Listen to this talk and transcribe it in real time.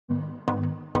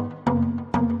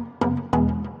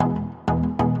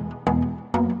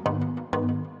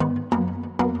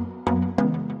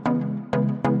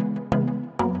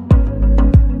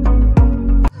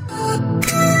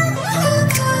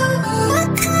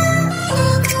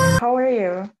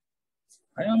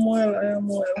I am well, I am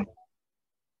well.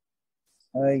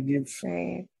 I give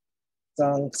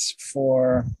thanks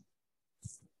for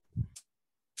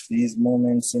these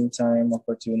moments in time,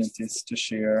 opportunities to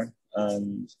share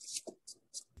and,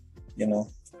 you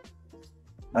know,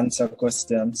 answer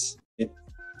questions.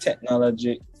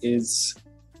 Technology is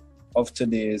of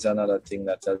today is another thing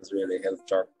that has really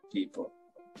helped our people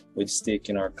with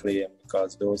staking our claim,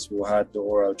 because those who had the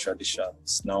oral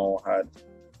traditions now had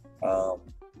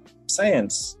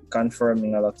science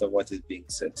confirming a lot of what is being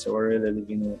said. So we're really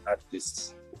living at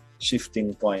this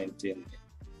shifting point in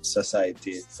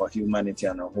society for humanity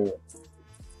and a whole.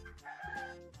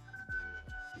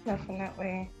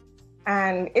 Definitely.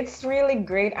 And it's really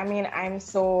great. I mean, I'm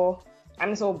so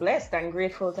blessed and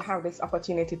grateful to have this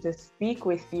opportunity to speak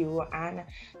with you and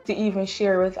to even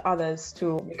share with others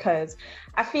too, because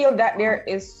I feel that there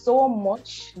is so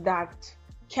much that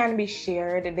can be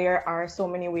shared. There are so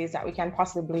many ways that we can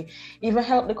possibly even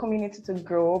help the community to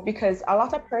grow, because a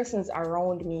lot of persons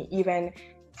around me, even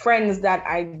friends that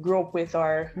I grew up with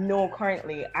or know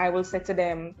currently, I will say to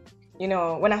them, you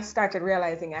know, when I started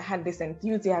realizing I had this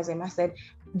enthusiasm, I said,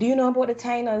 do you know about the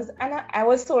Tainos? And I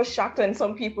was so shocked when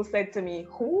some people said to me,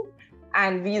 who?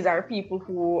 And these are people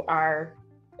who are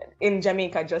in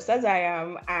Jamaica just as I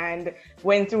am and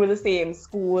went through the same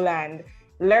school and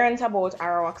learned about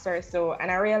Arawaks or so.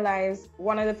 And I realized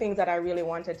one of the things that I really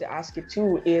wanted to ask you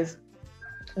too is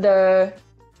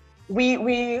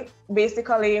we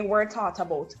basically were taught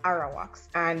about Arawaks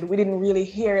and we didn't really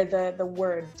hear the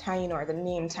word Taino or the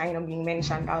name Taino being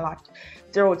mentioned a lot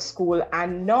throughout school.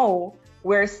 And now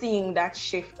we're seeing that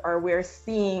shift, or we're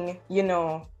seeing, you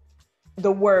know,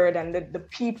 the word and the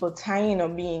people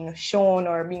Taino being shown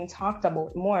or being talked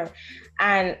about more.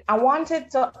 And I wanted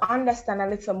to understand a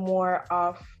little more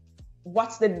of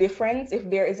what's the difference, if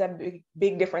there is a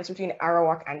big difference between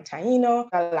Arawak and Taino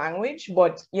language.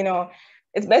 But, you know,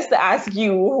 it's best to ask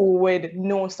you who would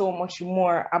know so much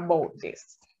more about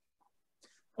this.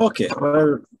 Okay,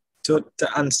 well, to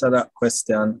answer that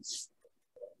question,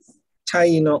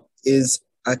 Taino is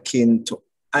akin to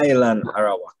island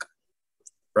Arawak,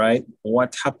 right?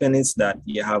 What happened is that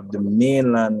you have the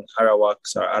mainland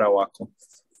Arawaks or Arawako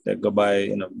that go by,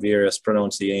 you know, various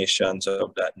pronunciations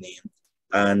of that name,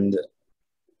 and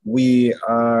we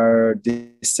are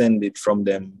descended from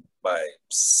them by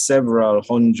several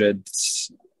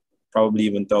hundreds, probably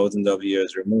even thousands of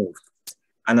years removed.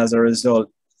 And as a result,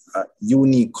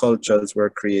 unique cultures were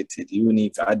created,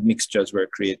 unique admixtures were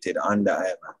created on the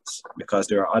islands, because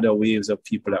there are other waves of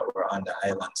people that were on the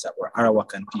islands that were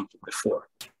Arawakan people before.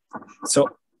 So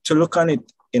to look on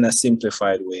it in a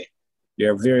simplified way,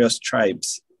 there are various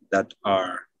tribes that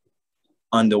are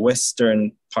on the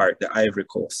western part, the Ivory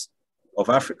Coast of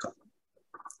Africa.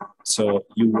 So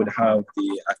you would have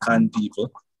the Akan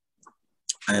people,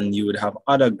 and you would have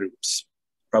other groups,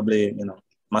 probably, you know,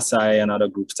 Maasai and other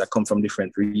groups that come from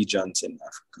different regions in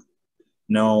Africa.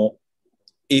 Now,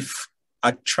 if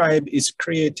a tribe is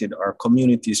created or a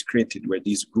community is created where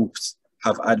these groups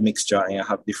have admixture and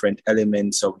have different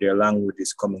elements of their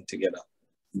languages coming together,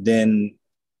 then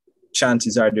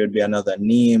chances are there'd be another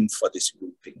name for this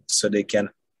grouping so they can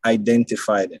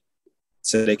identify them.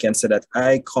 So they can say that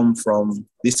I come from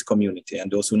this community, and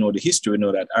those who know the history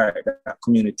know that, all right, that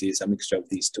community is a mixture of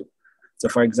these two. So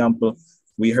for example,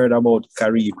 we heard about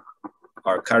Carib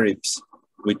or Caribs,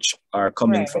 which are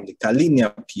coming from the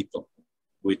Kalinia people,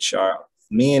 which are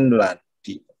mainland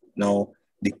people. Now,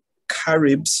 the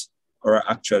Caribs are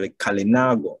actually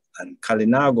Kalinago, and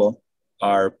Kalinago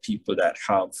are people that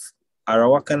have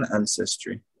Arawakan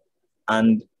ancestry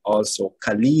and also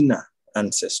Kalina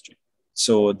ancestry.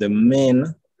 So the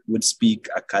men would speak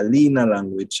a Kalina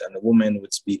language and the women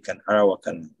would speak an Arawakan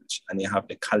language. And you have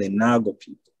the Kalinago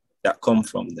people that come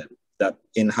from them, that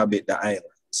inhabit the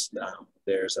islands.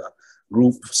 There's a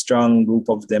strong group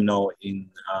of them now in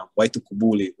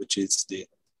Waitukubuli, which is the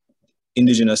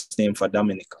indigenous name for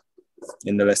Dominica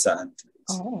in the Lesser Antilles.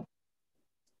 Oh.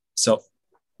 So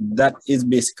that is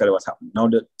basically what happened. Now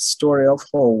the story of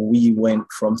how we went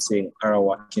from saying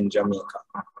Arawak in Jamaica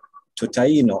to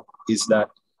Taino is that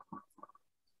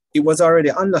it was already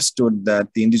understood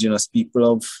that the indigenous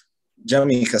people of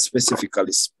Jamaica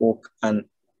specifically spoke an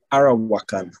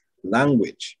Arawakan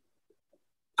language,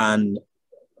 and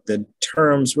the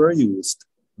terms were used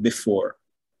before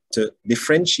to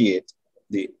differentiate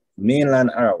the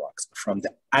mainland Arawaks from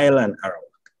the island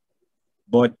Arawak.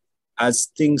 But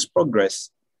as things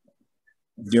progressed,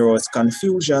 there was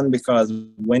confusion, because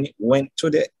when it went to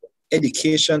the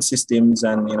education systems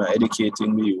and, you know,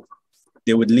 educating the youth,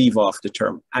 they would leave off the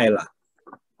term island.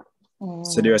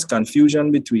 So there's confusion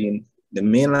between the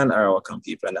mainland Arawakan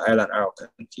people and the island Arawakan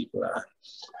people.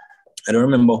 I don't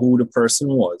remember who the person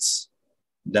was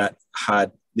that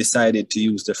had decided to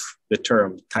use the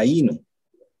term Taino.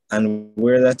 And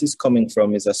where that is coming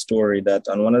from is a story that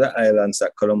on one of the islands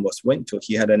that Columbus went to,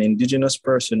 he had an indigenous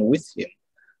person with him.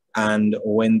 And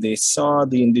when they saw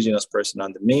the indigenous person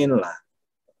on the mainland,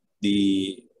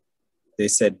 they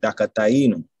said Daka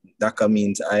Taino. Daka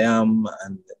means I am,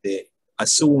 and they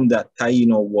assumed that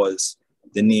Taino was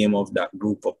the name of that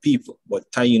group of people. But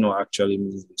Taino actually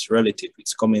means relative.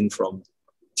 It's coming from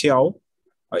Tiao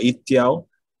or Itiao,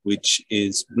 which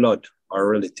is blood or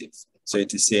relative. So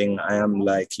it is saying, I am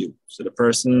like you. So the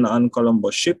person on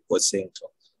Columbus ship was saying to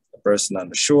the person on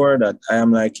the shore that I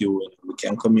am like you, and we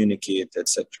can communicate,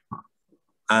 etc.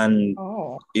 And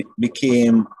it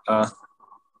became a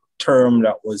term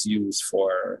that was used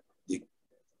for the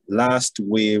last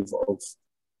wave of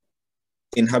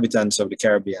inhabitants of the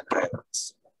Caribbean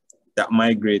islands that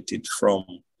migrated from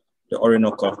the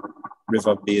Orinoco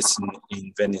River Basin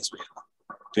in Venezuela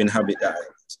to inhabit the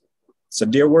islands. So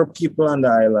there were people on the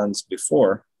islands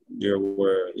before. There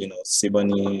were,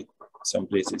 Siboney, some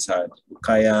places had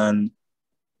Ukayan,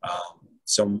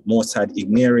 most had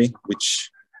Igneri, which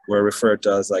were referred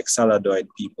to as like Saladoid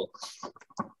people.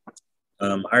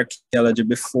 Archaeology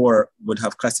before would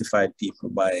have classified people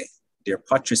by their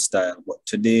pottery style, but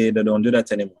today they don't do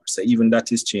that anymore. So even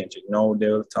that is changing. Now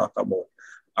they'll talk about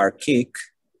archaic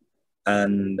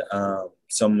and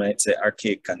some might say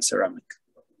archaic and ceramic.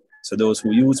 So those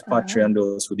who use pottery and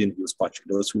those who didn't use pottery,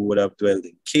 those who would have dwelled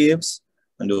in caves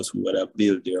and those who would have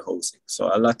built their housing. So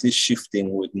a lot is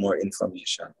shifting with more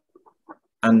information.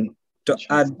 And to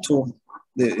add to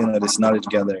the, this knowledge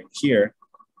gathering here,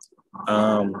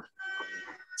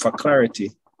 for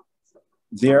clarity,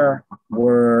 there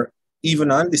were,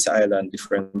 even on this island,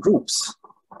 different groups,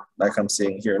 like I'm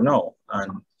saying here now.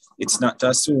 And it's not to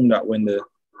assume that when the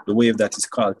wave that is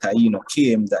called Taino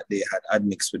came, that they had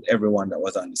admixed with everyone that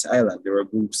was on this island. There were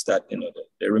groups that,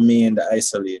 they remained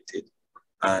isolated.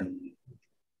 And,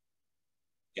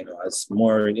 as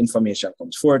more information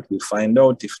comes forth, we'll find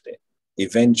out if they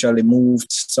eventually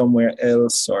moved somewhere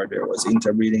else or there was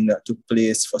interbreeding that took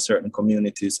place for certain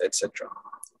communities, etc.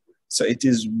 So it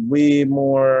is way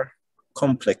more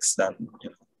complex than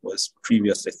was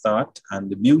previously thought. And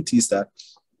the beauty is that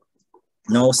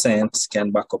now science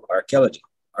can back up archaeology.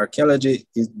 Archaeology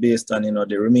is based on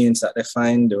the remains that they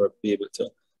find. They will be able to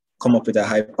come up with a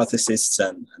hypothesis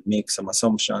and make some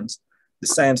assumptions. The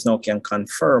science now can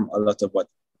confirm a lot of what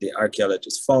the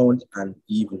archaeologists found and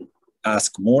even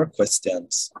ask more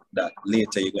questions that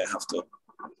later you're going to have to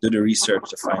do the research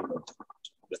to find out.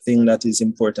 The thing that is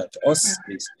important to us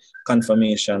is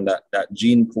confirmation that that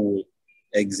gene pool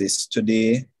exists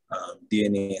today.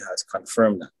 DNA has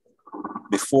confirmed that.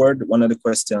 Before, one of the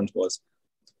questions was,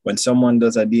 when someone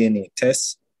does a DNA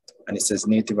test and it says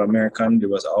Native American, there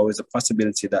was always a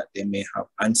possibility that they may have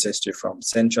ancestry from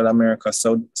Central America,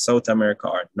 South America,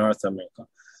 or North America.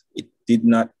 It did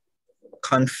not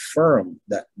confirm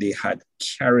that they had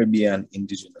Caribbean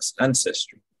indigenous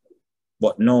ancestry.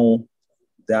 But now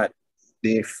that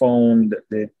they found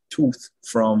the tooth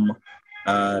from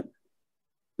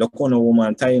Lokono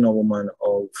woman, Taino woman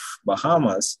of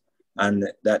Bahamas, and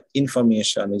that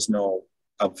information is now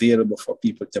available for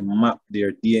people to map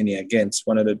their DNA against.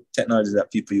 One of the technologies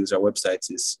that people use our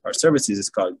websites our services is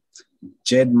called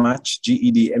GEDmatch,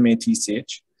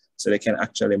 GEDMATCH. So they can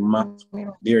actually map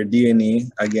their DNA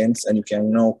against, and you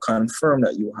can now confirm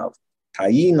that you have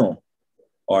Taino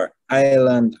or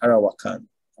Island Arawakan,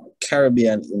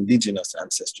 Caribbean indigenous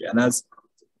ancestry. And as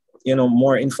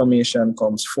more information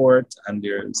comes forth and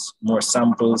there's more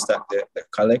samples that they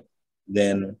collect,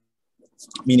 then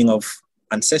meaning of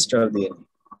ancestral DNA,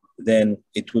 then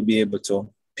it will be able to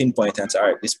pinpoint and say, all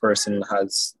right, this person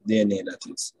has DNA that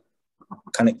is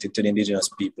connected to the indigenous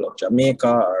people of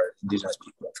Jamaica or indigenous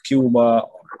people of Cuba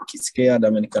or Kasike,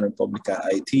 Dominican Republic,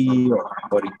 Haiti, or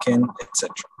Boriken, etc.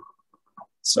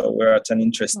 So we're at an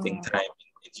interesting time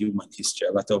in human history.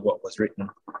 A lot of what was written,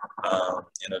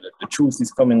 the truth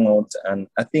is coming out. And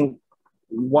I think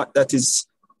what that is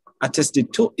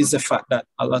attested to is the fact that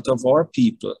a lot of our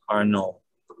people are now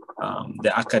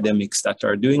the academics that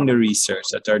are doing the research,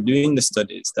 that are doing the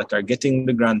studies, that are getting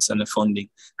the grants and the funding,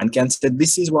 and can say,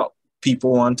 this is what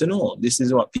people want to know. This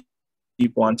is what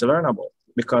people want to learn about.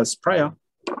 Because prior,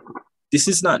 this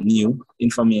is not new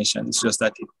information. It's just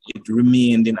that it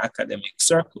remained in academic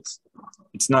circles.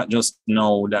 It's not just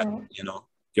now that,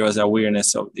 there was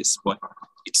awareness of this, but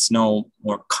it's now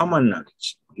more common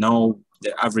knowledge. Now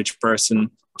the average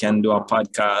person can do a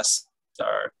podcast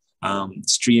or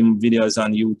stream videos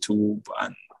on YouTube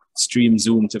and stream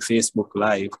Zoom to Facebook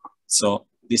Live. So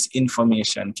this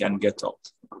information can get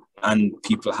out and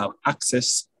people have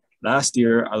access. Last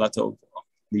year, a lot of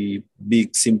the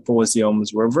big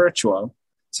symposiums were virtual.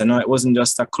 So now it wasn't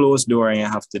just a closed door and you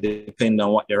have to depend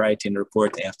on what they write in the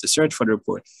report and you have to search for the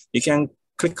report. You can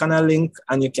click on a link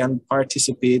and you can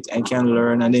participate and can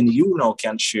learn, and then you now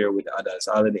can share with others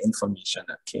all of the information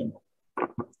that came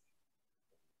up.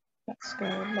 That's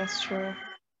good, that's true.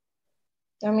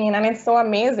 I mean, and it's so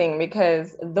amazing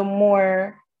because the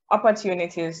more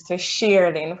opportunities to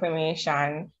share the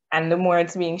information and the more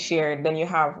it's being shared, then you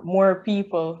have more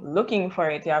people looking for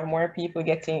it. You have more people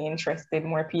getting interested,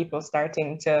 more people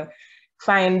starting to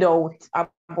find out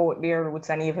about their roots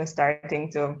and even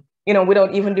starting to, you know,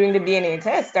 without even doing the DNA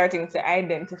test, starting to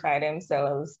identify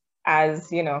themselves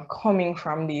as, you know, coming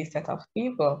from these set of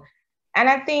people. And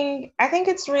I think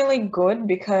it's really good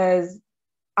because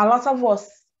a lot of us,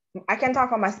 I can talk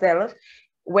for myself,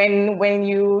 when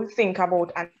you think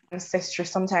about ancestry,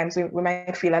 sometimes we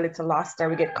might feel a little lost or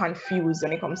we get confused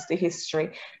when it comes to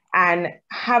history. And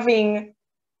having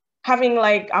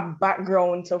like a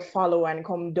background to follow and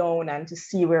come down and to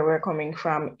see where we're coming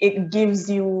from, it gives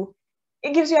you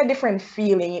a different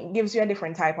feeling, it gives you a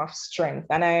different type of strength.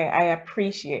 And I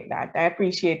appreciate that. I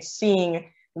appreciate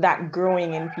seeing that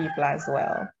growing in people as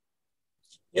well.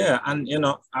 Yeah, and you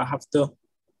know, I have to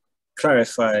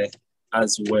clarify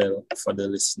as well for the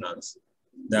listeners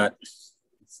that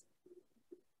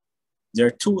there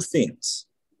are two things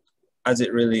as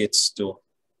it relates to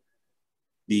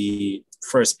the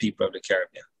first people of the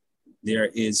Caribbean. There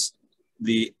is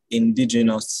the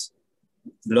indigenous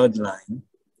bloodline,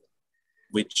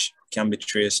 which can be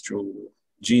traced through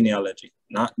genealogy,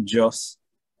 not just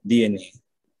DNA.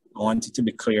 I want it to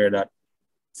be clear that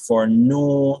for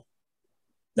no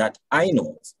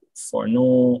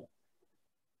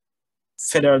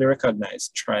federally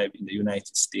recognized tribe in the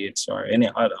United States or any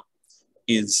other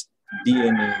is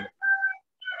DNA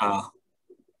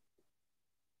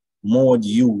mode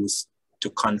used to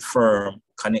confirm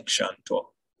connection to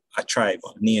a tribe,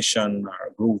 or nation, or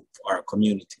a group, or a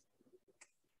community.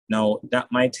 Now,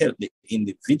 that might help the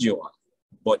individual,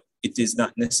 but it is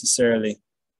not necessarily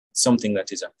something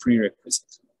that is a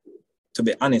prerequisite. To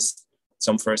be honest,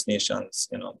 some First Nations,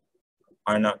 you know,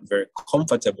 are not very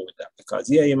comfortable with that because,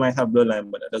 yeah, you might have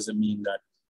bloodline, but that doesn't mean that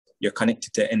you're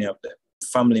connected to any of the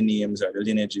family names or the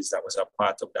lineages that was a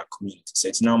part of that community. So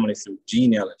it's normally through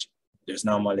genealogy. There's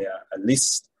normally a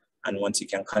list, and once you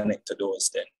can connect to those,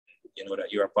 then you know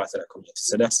that you're a part of that community.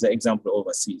 So that's the example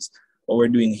overseas. What we're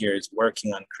doing here is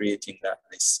working on creating that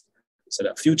list so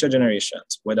that future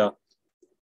generations, whether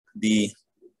the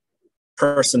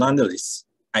person on the list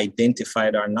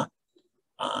identified or not,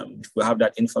 if we have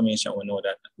that information, we know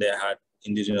that they had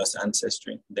indigenous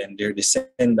ancestry, then their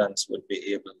descendants would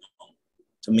be able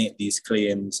to make these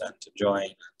claims and to join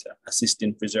and to assist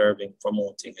in preserving,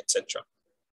 promoting, etc.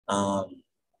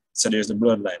 So there's the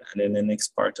bloodline, and then the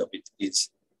next part of it is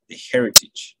the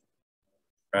heritage,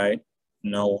 right?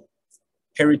 Now,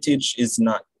 heritage is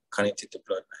not connected to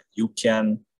bloodline. You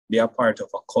can be a part of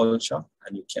a culture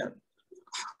and you can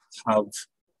have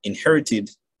inherited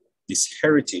this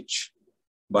heritage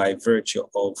by virtue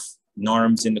of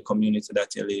norms in the community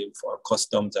that you live or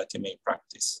customs that you may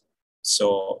practice.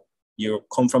 So you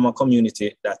come from a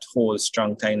community that holds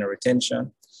strong Taino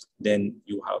retention, then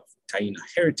you have Taino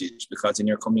heritage because in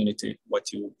your community,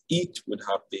 what you eat would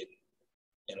have been,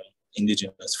 you know,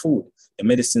 indigenous food. The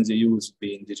medicines you use would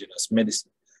be indigenous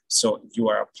medicine. So you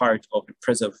are a part of the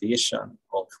preservation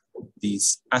of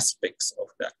these aspects of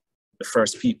that. The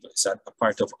first people is a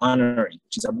part of honoring,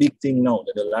 which is a big thing now,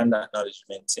 that the land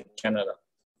acknowledgements in Canada,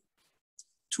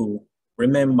 to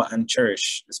remember and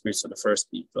cherish the spirits of the first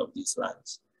people of these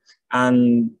lands.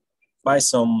 And by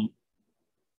some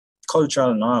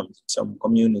cultural norms, some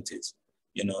communities,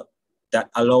 you know, that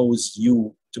allows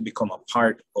you to become a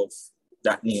part of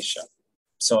that nation.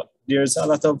 So there's a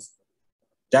lot of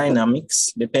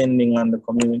dynamics depending on the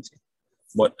community.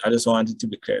 But I just wanted to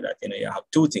be clear that, you know, you have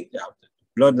two things. You have the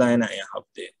bloodline and you have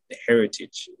the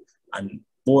heritage. And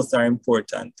both are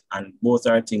important and both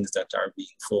are things that are being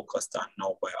focused on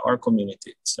now by our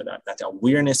community so that that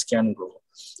awareness can grow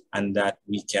and that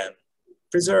we can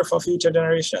preserve for future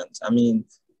generations. I mean,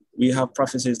 we have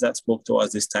prophecies that spoke to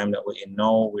us this time that we're in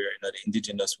now, where, you know, the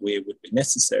indigenous way would be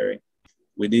necessary.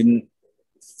 We didn't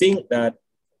think that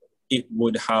it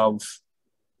would have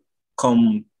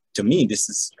come to me. This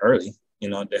is early. You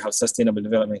know, they have sustainable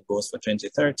development goals for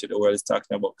 2030. The world is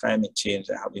talking about climate change.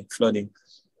 They're having flooding.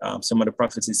 Some of the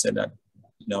prophecies said that,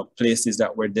 you know, places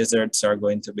that were deserts are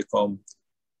going to become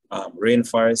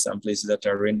rainforests, and places that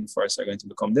are rainforests are going to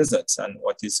become deserts. And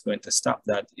what is going to stop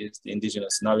that is the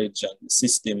indigenous knowledge and the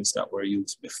systems that were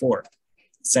used before.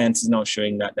 Science is now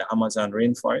showing that the Amazon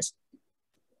rainforest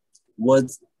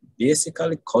was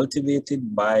basically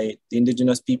cultivated by the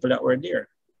indigenous people that were there.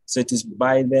 So it is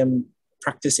by them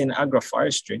practicing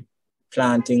agroforestry,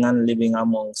 planting and living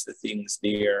amongst the things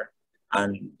there,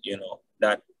 and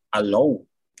that allow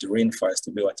the rainforest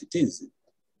to be what it is.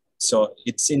 So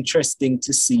it's interesting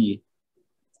to see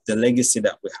the legacy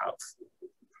that we have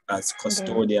as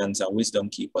custodians and wisdom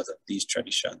keepers of these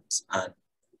traditions, and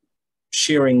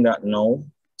sharing that now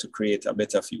to create a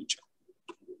better future.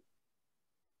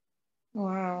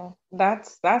 Wow,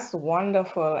 that's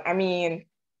wonderful. I mean,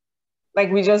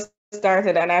 like, we just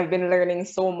started and I've been learning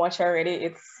so much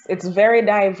already. It's very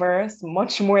diverse,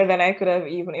 much more than I could have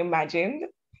even imagined.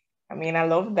 I mean, I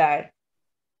love that.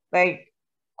 Like,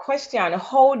 question,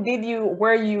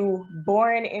 were you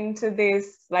born into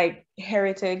this like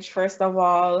heritage, first of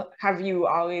all? Have you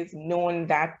always known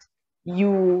that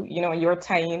you're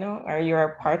Taino, or you're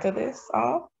a part of this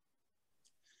all?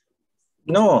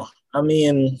 No, I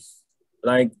mean,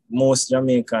 like most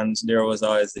Jamaicans, there was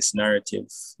always this narrative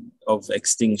of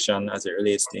extinction as it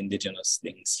relates to indigenous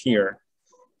things here.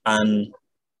 And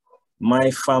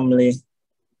my family,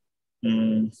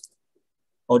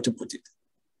 how to put it?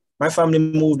 My family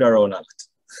moved around a lot,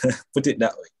 put it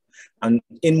that way. And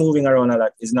in moving around a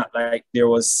lot, it's not like there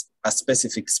was a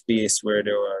specific space where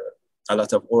there were a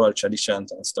lot of oral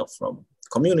traditions and stuff from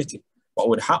community. What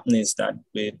would happen is that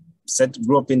we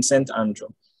grew up in St. Andrew.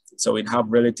 So we'd have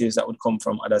relatives that would come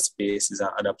from other spaces and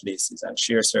other places and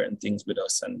share certain things with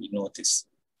us, and we notice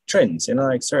trends,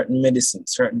 like certain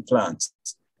medicines, certain plants.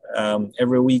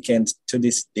 Every weekend to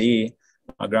this day,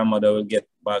 my grandmother would get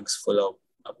bags full of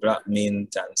black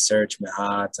mint and search my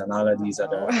heart and all of these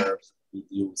other herbs we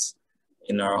use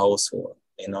in our household,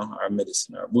 our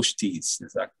medicine, our bush teas.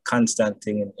 It's a constant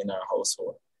thing in our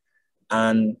household.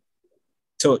 And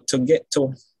to get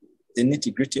to the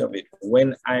nitty-gritty of it,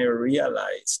 when I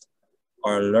realized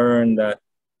or learned that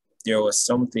there was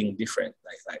something different,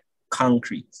 like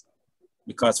concrete,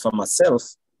 because for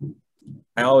myself,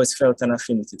 I always felt an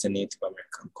affinity to Native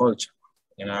American culture.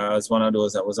 I was one of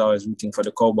those that was always rooting for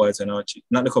the cowboys when I was watching,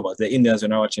 not the cowboys, the Indians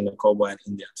when I was watching the cowboy and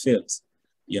Indian films,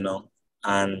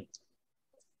 and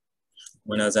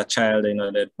when I was a child,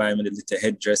 they'd buy me the little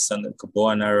headdress and the bow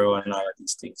and arrow and all of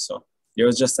these things. So there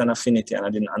was just an affinity, and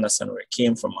I didn't understand where it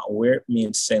came from. Where it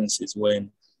made sense is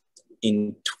when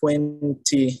in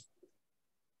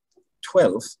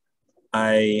 2012,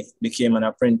 I became an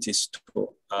apprentice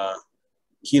to a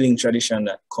healing tradition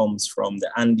that comes from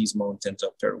the Andes Mountains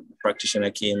of Peru. The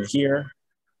practitioner came here.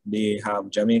 They have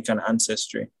Jamaican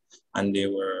ancestry, and they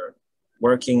were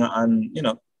working on,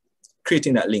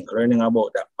 creating that link, learning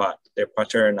about that part, their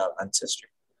paternal ancestry,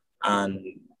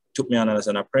 and took me on as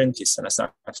an apprentice, and I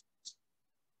started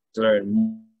to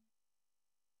learn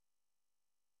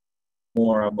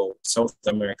more about South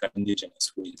American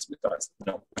indigenous ways, because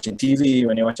watching TV,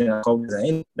 when you're watching a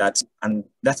cowboy, that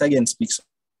again speaks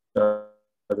to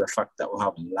the fact that we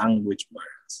have language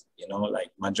barriers.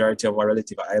 Like majority of our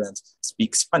relative islands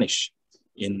speak Spanish.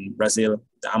 In Brazil,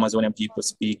 the Amazonian people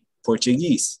speak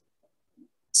Portuguese.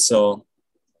 So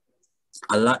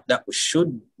a lot that we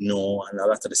should know, and a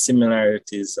lot of the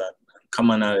similarities and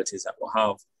commonalities that we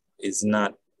have is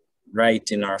not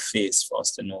right in our face for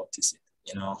us to notice it.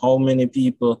 How many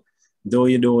people, though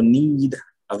you don't need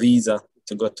a visa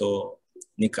to go to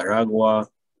Nicaragua,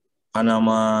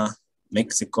 Panama,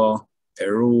 Mexico,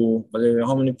 Peru, but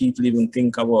how many people even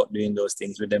think about doing those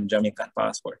things with them Jamaican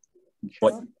passport?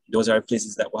 But those are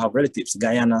places that will have relatives,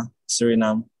 Guyana,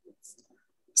 Suriname.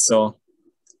 So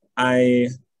I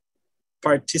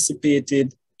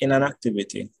participated in an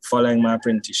activity following my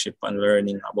apprenticeship and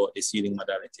learning about this healing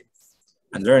modality,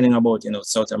 and learning about,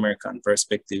 South American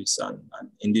perspectives and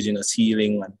indigenous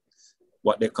healing, and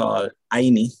what they call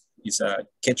Aini is a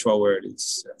Quechua word.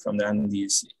 It's from the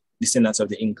Andes, descendants of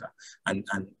the Inca. And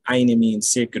Aini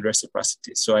means sacred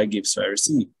reciprocity. So I give, so I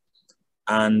receive.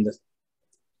 And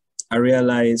I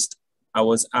realized I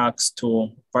was asked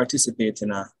to participate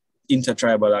in an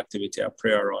intertribal activity, a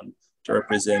prayer run, to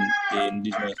represent the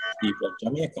indigenous people of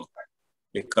Jamaica.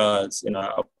 Because,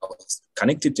 I was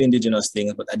connected to indigenous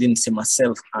things, but I didn't see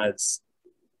myself as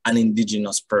an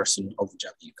indigenous person of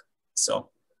Jamaica.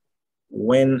 So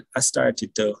when I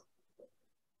started to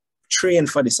train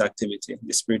for this activity,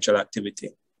 the spiritual activity,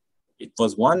 it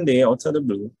was one day out of the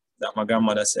blue that my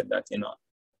grandmother said that,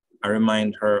 I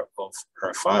remind her of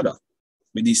her father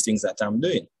with these things that I'm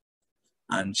doing.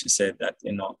 And she said that,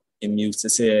 him used to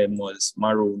say him was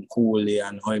maroon coolie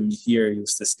and how him here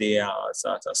used to stay and all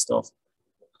sort of stuff.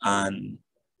 And,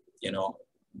 you know,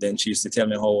 then she used to tell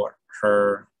me how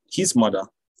his mother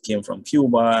came from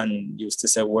Cuba and used to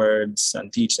say words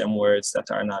and teach them words that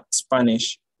are not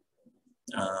Spanish.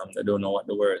 They don't know what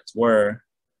the words were.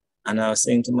 And I was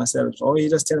saying to myself, oh, you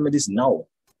just tell me this now,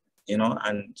 you know?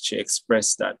 And she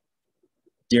expressed that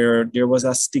there was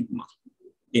a stigma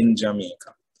in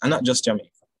Jamaica, and not just Jamaica,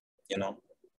 you know?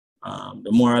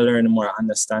 The more I learn, the more I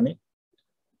understand it.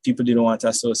 People didn't want to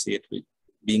associate with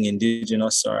being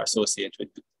indigenous or associate with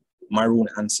maroon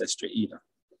ancestry either.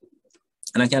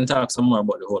 And I can talk some more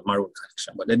about the whole maroon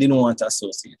connection, but they didn't want to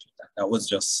associate with that. That was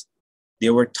just, they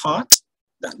were taught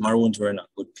that maroons were not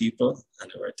good people,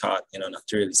 and they were taught, you know, not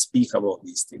to really speak about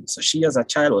these things. So she as a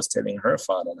child was telling her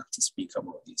father not to speak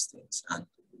about these things. And,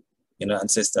 you know,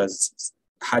 ancestors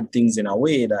had things in a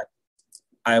way that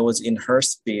I was in her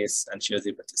space and she was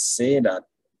able to say that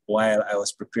while I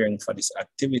was preparing for this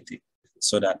activity,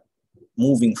 so that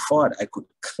moving forward, I could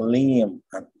claim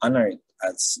and honor it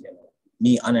as, you know,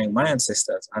 me honoring my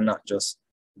ancestors and not just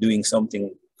doing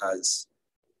something as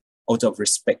out of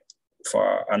respect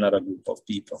for another group of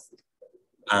people.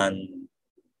 And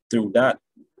through that,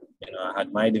 you know, I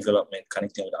had my development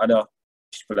connecting with other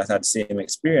people that had the same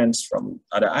experience from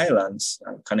other islands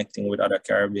and connecting with other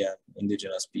Caribbean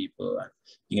indigenous people and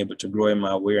being able to grow in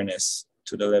my awareness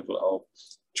to the level of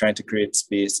trying to create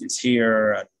spaces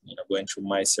here and, you know, going through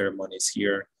my ceremonies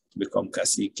here to become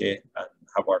Kasike and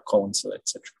have our council,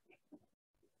 etc.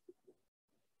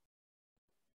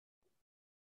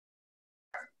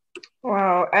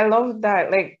 Wow, I love that.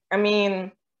 Like, I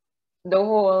mean, the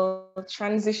whole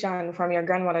transition from your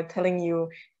grandmother telling you,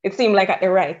 it seemed like at the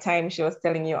right time she was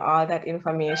telling you all that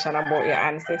information about your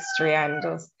ancestry and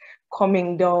just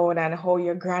coming down and how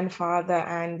your grandfather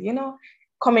and, you know,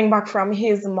 coming back from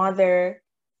his mother.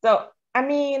 So, I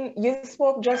mean, you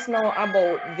spoke just now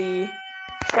about the,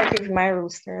 forgive my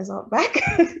roosters out back.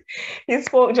 You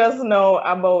spoke just now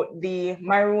about the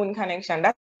maroon connection.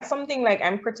 That's something like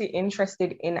I'm pretty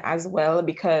interested in as well,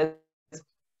 because,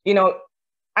 you know,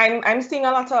 I'm seeing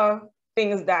a lot of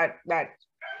things that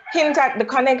hint at the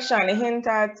connection, hint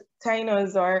at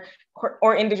Tainos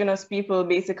or indigenous people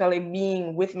basically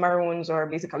being with maroons or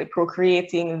basically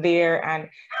procreating there. And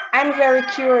I'm very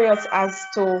curious as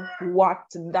to what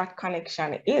that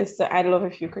connection is. So I'd love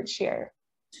if you could share.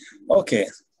 Okay,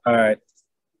 all right.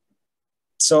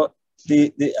 So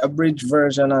the abridged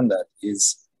version on that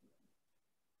is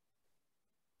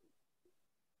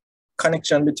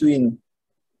connection between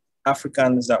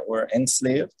Africans that were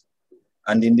enslaved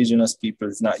and indigenous people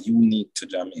is not unique to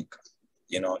Jamaica.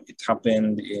 You know, it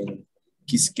happened in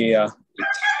Quisqueya,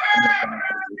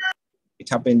 it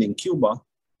happened in Cuba,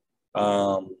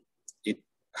 it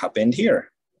happened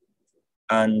here.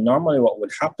 And normally what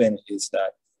would happen is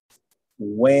that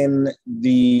when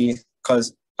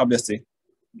because obviously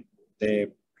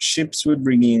the ships would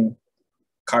bring in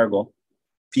cargo,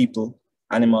 people,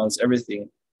 animals, everything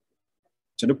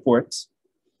to the ports.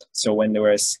 So when they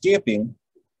were escaping,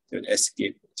 they would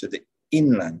escape to the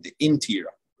inland, the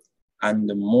interior. And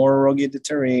the more rugged the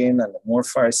terrain and the more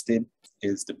forested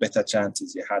is, the better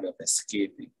chances you had of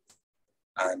escaping.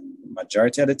 And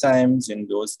majority of the times in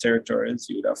those territories,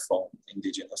 you would have found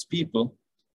indigenous people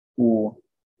who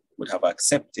would have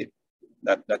accepted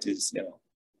that is, you know,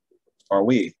 our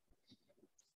way.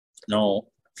 Now,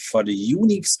 for the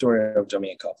unique story of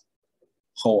Jamaica,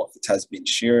 how it has been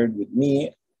shared with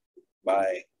me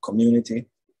by community,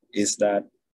 is that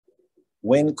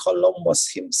when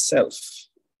Columbus himself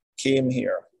came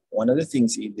here, one of the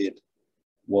things he did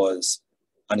was,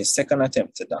 on his second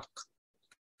attempt to dock,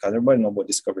 because everybody knows about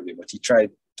discovery, but he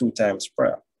tried 2 times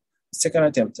prior. Second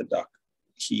attempt to dock,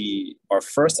 our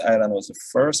first island was the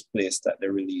first place that they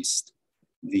released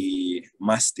the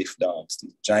mastiff dogs,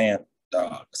 the giant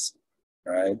dogs,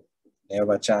 right? You have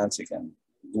a chance, you can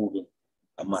Google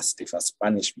a mastiff, a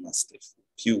Spanish mastiff,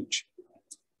 huge.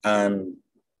 And,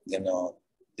 you know,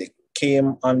 they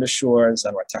came on the shores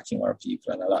and were attacking our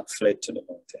people, and a lot fled to the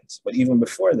mountains. But even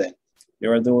before then,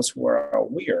 there were those who were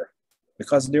aware,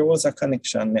 because there was a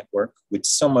connection network with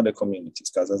some of the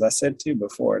communities. Because as I said to you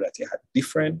before, that you had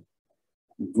different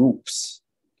groups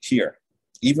here,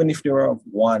 even if they were of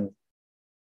one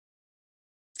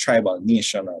tribal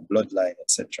nation or bloodline,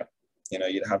 etc. You know,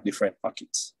 you'd have different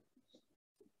pockets.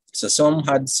 So some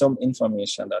had some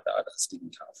information that the others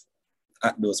didn't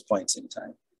have at those points in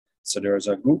time. So there was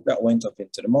a group that went up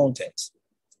into the mountains,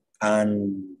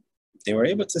 and they were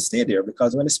able to stay there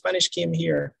because when the Spanish came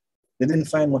here, they didn't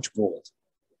find much gold.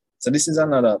 So this is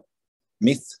another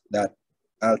myth that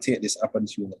I'll take this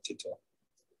opportunity to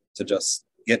to just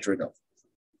get rid of.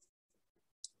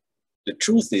 The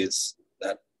truth is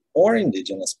that our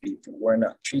indigenous people were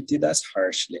not treated as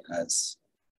harshly as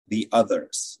the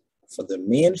others for the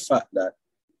main fact that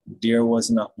there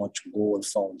was not much gold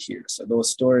found here. So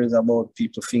those stories about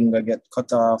people finger get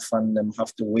cut off and them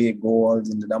have to weigh gold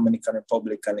in the Dominican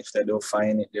Republic, and if they don't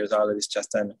find it, there's all of this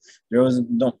chastisement. There was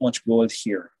not much gold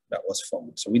here that was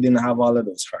found. So we didn't have all of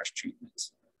those harsh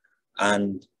treatments.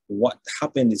 And what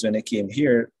happened is when they came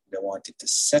here, they wanted to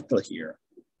settle here.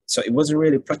 So it wasn't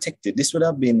really protected. This would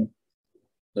have been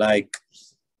like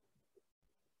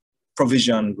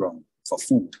provision ground for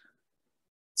food.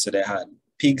 So they had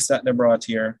pigs that they brought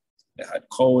here, they had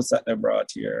cows that they brought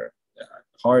here, they had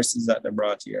horses that they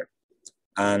brought here.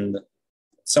 And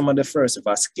some of the first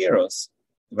vasqueros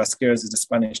is the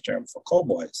Spanish term for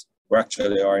cowboys, were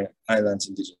actually our island's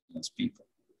indigenous people.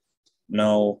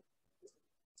 Now,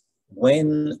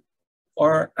 when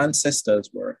our ancestors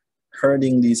were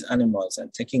herding these animals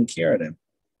and taking care of them,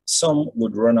 some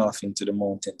would run off into the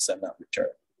mountains and not return.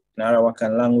 In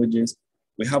Arawakan languages,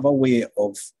 we have a way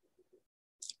of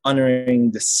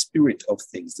honoring the spirit of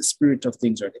things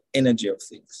or the energy of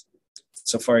things.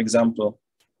 So for example,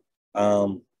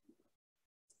 Yukahu,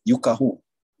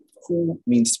 who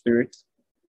means spirit,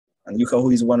 and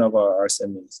Yukahu is one of our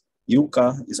semis.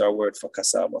 Yuka is our word for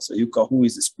cassava. So Yukahu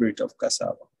is the spirit of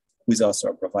cassava, who is also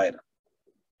our provider,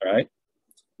 all right?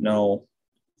 Now,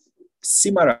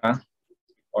 Simara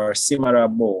or Simara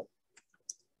bow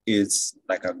is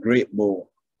like a great bow,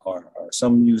 or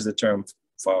some use the term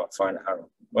for an arrow.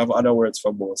 We have other words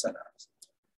for bows and arrows.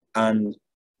 And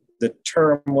the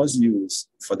term was used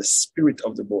for the spirit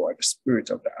of the bow or the spirit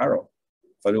of the arrow,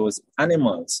 for those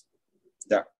animals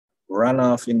that ran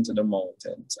off into the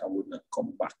mountains and would not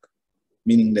come back,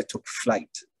 meaning they took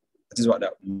flight. That is what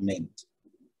that meant,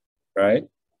 right?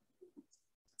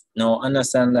 Now,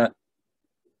 understand that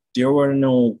there were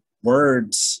no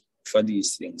words for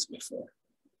these things before.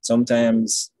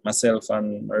 Sometimes myself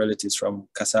and my relatives from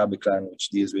Kasike clan, which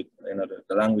deals with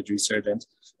the language resurgence,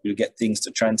 will get things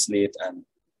to translate, and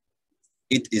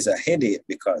it is a headache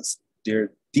because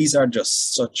these are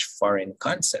just such foreign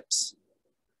concepts,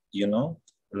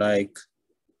 like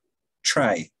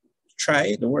try.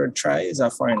 The word try is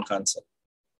a foreign concept.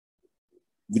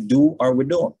 We do or we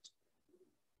don't.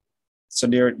 So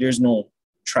there's no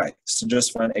try. So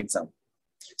just for an example.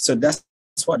 So that's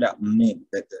what that meant,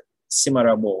 that the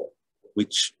Cimarabo,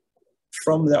 which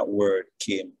from that word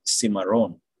came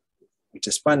cimarron, which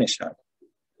the Spanish had.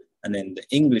 And then the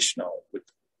English now would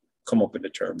come up with the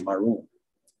term maroon.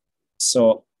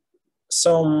 So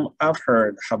some I've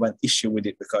heard have an issue with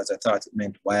it because I thought it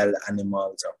meant wild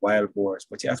animals or wild boars.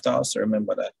 But you have to also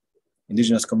remember that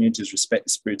indigenous communities respect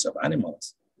the spirits of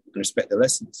animals and respect the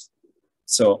lessons.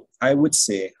 So I would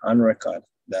say on record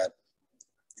that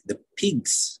the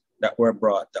pigs that were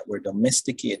brought, that were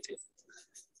domesticated,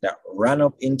 that ran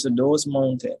up into those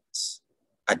mountains,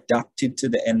 adapted to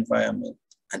the environment.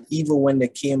 And even when they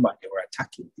came back, they were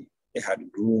attacking people. They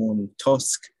had grown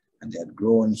tusk and they had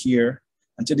grown here.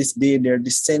 And to this day, they're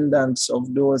descendants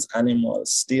of those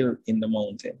animals still in the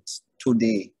mountains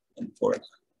today in Portland.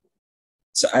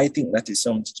 So I think that is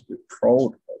something to be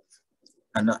proud of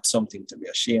and not something to be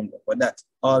ashamed of. But that's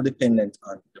all dependent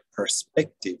on the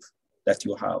perspective that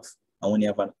you have. And when you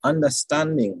have an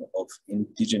understanding of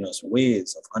indigenous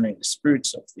ways of honoring the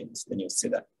spirits of things, then you see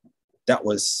that that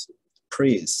was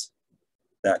praise,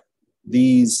 that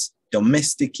these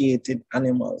domesticated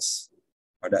animals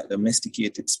or that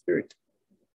domesticated spirit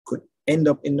could end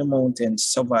up in the mountains,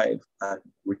 survive, and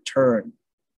return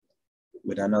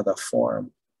with another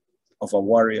form of a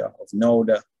warrior, of now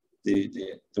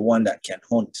the one that can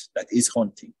hunt, that is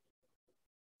hunting.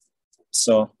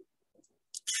 So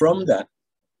from that,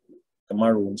 the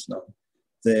Maroons now,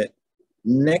 the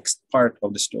next part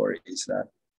of the story is that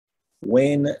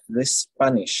when the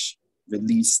Spanish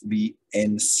released the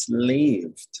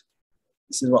enslaved,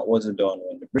 this is what was done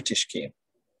when the British came.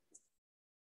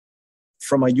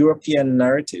 From a European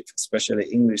narrative, especially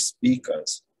English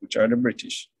speakers, which are the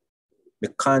British, the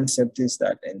concept is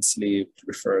that enslaved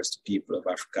refers to people of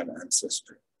African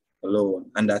ancestry alone,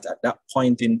 and that at that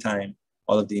point in time,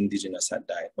 all of the indigenous had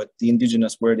died. But the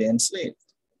indigenous were the enslaved,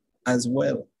 as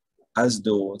well as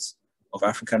those of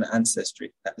African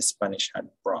ancestry that the Spanish had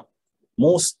brought,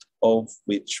 most of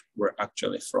which were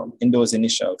actually from, in those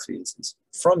initial phases,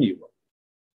 from Europe,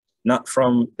 not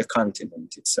from the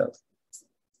continent itself.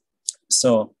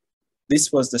 So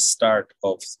this was the start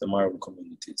of the Maroon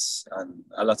communities, and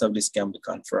a lot of this can be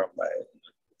confirmed by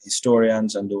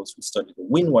historians and those who study the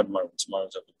Windward Maroons,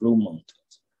 Maroons of the Blue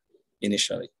Mountains,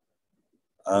 initially.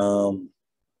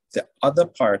 The other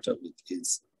part of it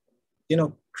is,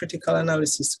 critical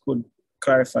analysis could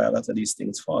clarify a lot of these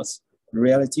things for us. The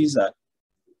reality is that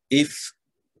if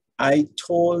I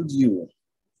told you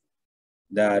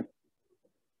that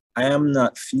I am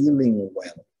not feeling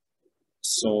well,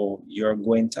 so you're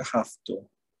going to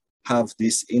have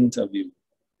this interview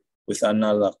with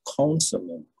another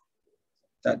counselor,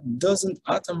 that doesn't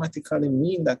automatically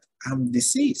mean that I'm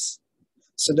deceased.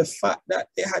 So the fact that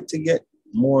they had to get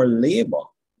more labor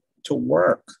to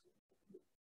work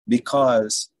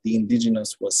because the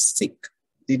indigenous was sick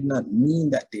did not mean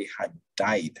that they had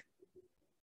died.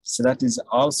 So that is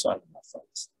also another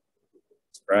fact,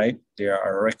 right? There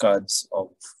are records of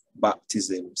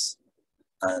baptisms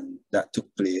and that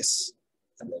took place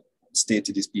and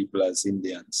stated these people as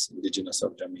Indians, indigenous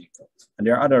of Jamaica. And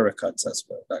there are other records as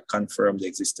well that confirm the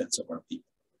existence of our people.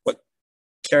 But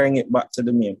carrying it back to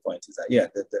the main point is that, yeah,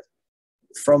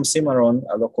 from Cimarron,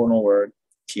 a Lokono word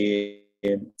came,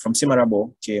 from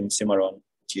Cimarabo came Cimarron,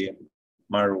 came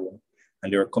Maroon,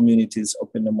 and there were communities up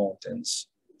in the mountains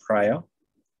prior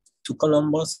to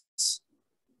Columbus.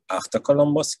 After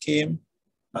Columbus came,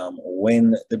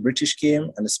 when the British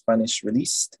came and the Spanish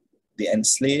released the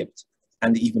enslaved,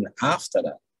 and even after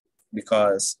that,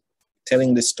 because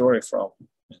telling the story from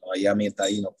a Yame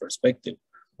Taino perspective,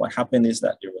 what happened is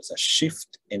that there was a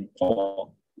shift in power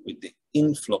with the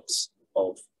influx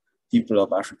of people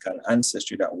of African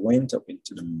ancestry that went up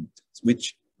into the mountains,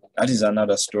 which that is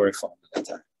another story for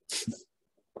another time.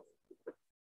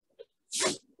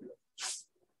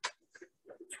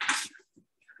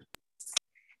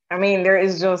 I mean, there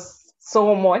is just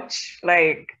so much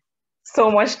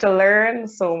to learn,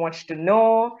 so much to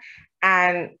know.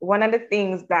 And one of the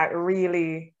things that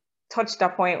really touched a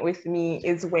point with me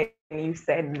is when you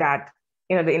said that,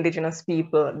 the indigenous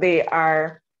people, they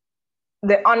honor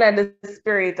the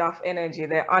spirit of energy,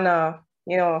 they honor,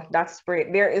 that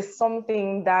spirit. There is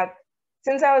something that,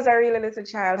 since I was a really little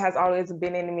child, has always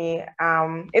been in me.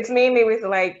 It's mainly with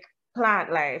like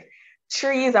plant life.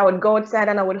 Trees, I would go outside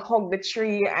and I would hug the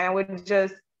tree and I would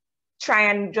just try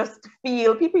and just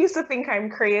feel. People used to think I'm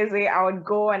crazy. I would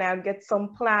go and I would get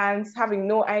some plants, having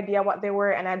no idea what they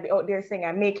were, and I'd be out there saying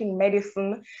I'm making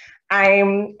medicine.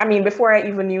 Before I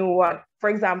even knew what, for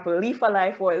example, leaf of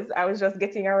life was, I was just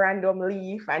getting a random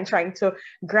leaf and trying to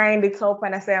grind it up,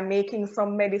 and I say I'm making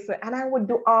some medicine, and I would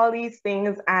do all these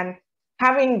things. And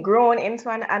having grown into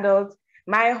an adult,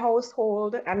 my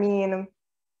household,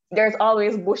 there's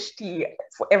always bush tea.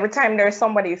 Every time there's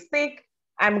somebody sick,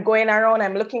 I'm going around,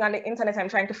 I'm looking on the internet, I'm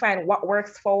trying to find what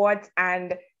works for what. And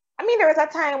there was a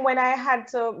time when I had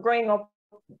to, growing up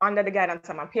under the guidance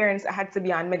of my parents, I had to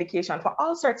be on medication for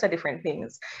all sorts of different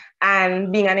things.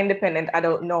 And being an independent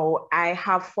adult now, I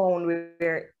have found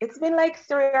where it's been like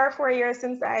 3 or 4 years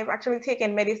since I've actually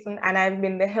taken medicine, and I've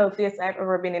been the healthiest I've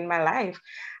ever been in my life.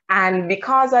 And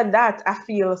because of that, I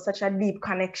feel such a deep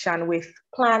connection with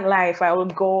plant life. I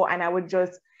would go and I would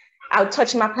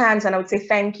touch my plants and I would say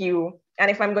thank you. And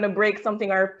if I'm going to break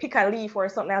something or pick a leaf or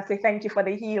something, I'll say thank you for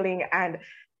the healing. And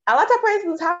a lot of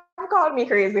persons have called me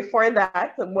crazy for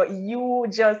that, but you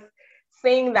just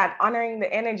saying that, honoring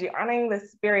the energy, honoring the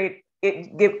spirit,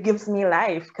 it gives me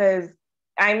life, because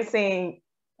I'm saying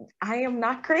I am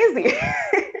not crazy.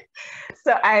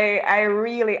 So I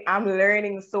really am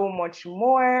learning so much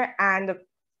more. And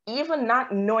even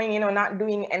not knowing, not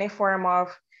doing any form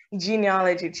of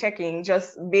genealogy checking,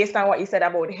 just based on what you said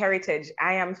about heritage,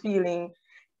 I am feeling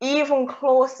even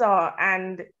closer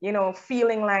and,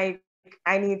 feeling like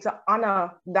I need to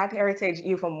honor that heritage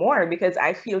even more, because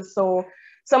I feel so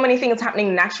many things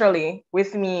happening naturally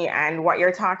with me, and what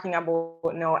you're talking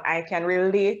about now, I can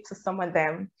relate to some of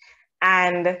them.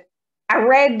 And I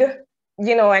read,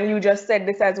 and you just said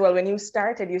this as well, when you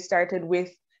started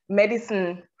with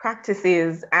medicine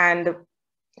practices. And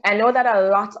I know that a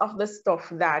lot of the stuff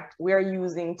that we're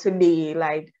using today,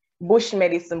 like bush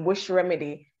medicine, bush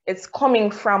remedy, it's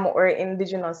coming from our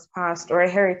indigenous past or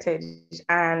heritage.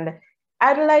 And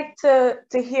I'd like to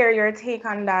hear your take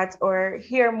on that, or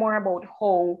hear more about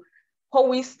how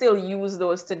we still use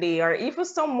those today, or even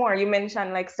some more. You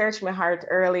mentioned like Search My Heart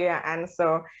earlier, and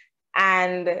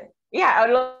yeah, I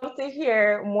would love to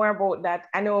hear more about that.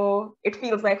 I know it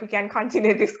feels like we can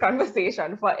continue this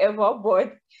conversation forever,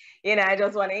 but I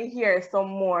just want to hear some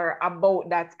more about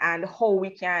that and how we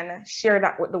can share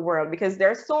that with the world, because there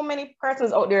are so many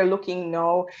persons out there looking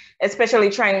now, especially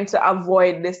trying to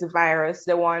avoid this virus.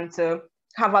 They want to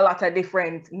have a lot of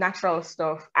different natural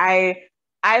stuff. I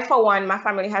for one, my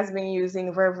family has been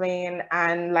using vervain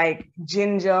and like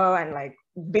ginger and like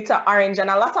bitter orange and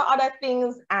a lot of other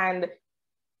things, and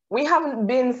we haven't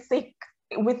been sick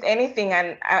with anything,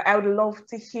 and I would love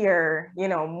to hear, you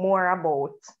know, more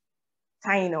about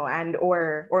Taino and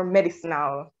or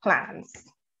medicinal plants.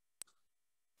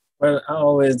 Well, I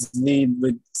always lead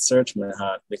with Search My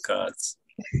Heart because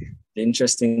the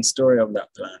interesting story of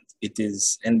that plant, it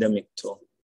is endemic to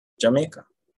Jamaica.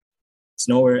 It's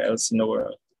nowhere else in the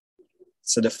world.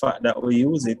 So the fact that we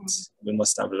use it, we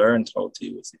must have learned how to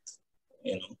use it,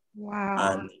 you know.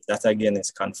 Wow. And that again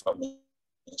is confirmation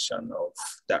of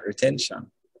that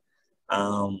retention.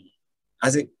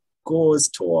 As it goes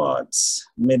towards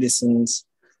medicines,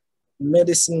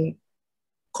 medicine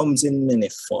comes in many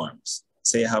forms.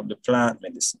 So you have the plant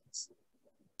medicines,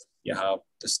 you have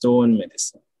the stone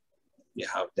medicine, you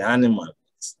have the animal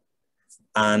medicine.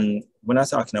 And when I'm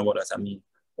talking about that, I mean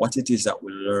what it is that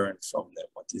we learn from them,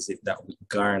 what is it that we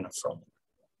garner from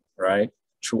it, right?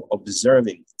 Through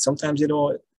observing. Sometimes you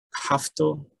don't have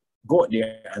to go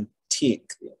there and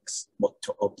take things, but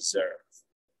to observe.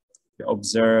 You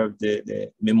observe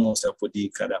the mimosa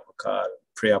pudica that we call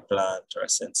prayer plant or a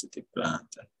sensitive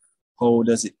plant, and how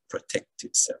does it protect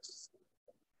itself?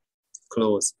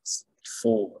 Closes, it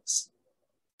folds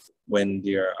when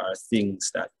there are things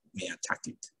that may attack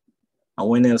it. And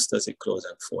when else does it close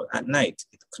and fold? At night,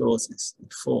 it closes,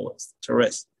 it folds to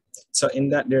rest. So in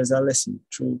that, there's a lesson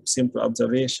through simple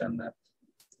observation that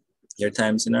there are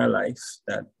times in our life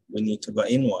that we need to go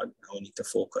inward and we need to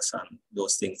focus on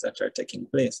those things that are taking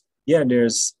place. Yeah,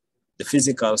 there's the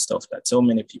physical stuff that so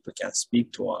many people can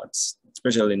speak towards,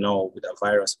 especially now with a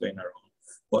virus going around.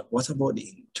 But what about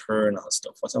the internal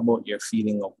stuff? What about your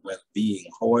feeling of well-being?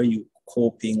 How are you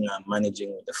coping and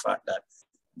managing with the fact that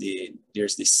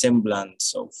there's this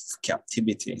semblance of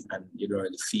captivity and you don't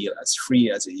really feel as free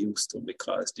as you used to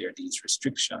because there are these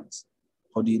restrictions?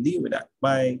 How do you deal with that?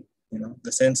 By, you know,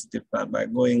 the sensitive part, by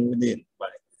going within,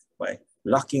 by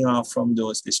locking off from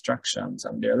those distractions.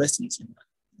 And there are lessons in that.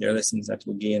 There are lessons that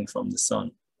we gain from the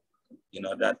sun. You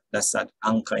know, that's that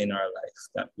anchor in our life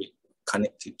that we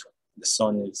connected to. The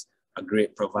sun is a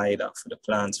great provider for the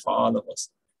plants, for all of us.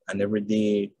 And every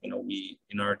day, you know, we,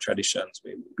 in our traditions,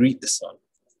 we greet the sun.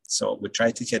 So we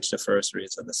try to catch the first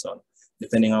rays of the sun.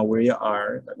 Depending on where you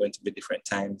are, there are going to be different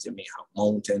times. You may have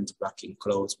mountains blocking,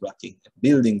 clouds blocking,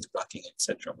 buildings blocking,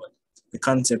 etc. But the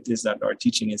concept is that our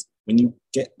teaching is when you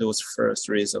get those first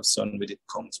rays of sun, with it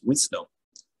comes wisdom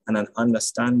and an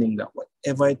understanding that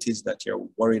whatever it is that you're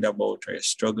worried about or you're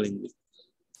struggling with,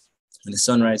 when the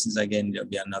sun rises again, there'll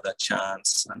be another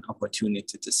chance, an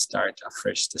opportunity to start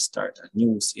afresh, to start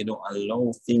anew. So you don't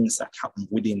allow things that happen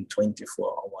within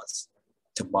 24 hours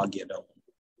to bog you down.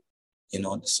 You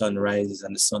know, the sun rises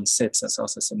and the sun sets. That's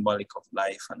also symbolic of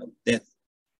life and of death.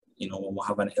 You know, when we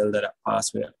have an elder that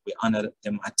passed, we honor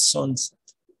them at sunset.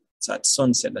 So at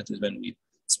sunset, that is when we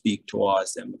speak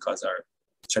towards them, because our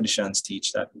traditions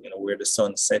teach that, you know, where the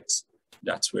sun sets,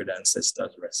 that's where the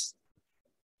ancestors rest.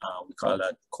 We call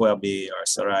that Koabe or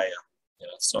Saraya, you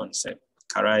know, sunset.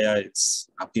 Karaya, it's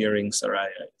appearing, Saraya,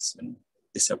 it's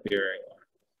disappearing or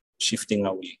shifting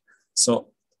away. So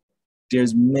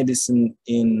there's medicine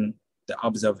in the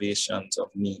observations of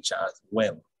nature as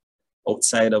well,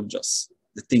 outside of just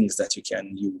the things that you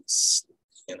can use,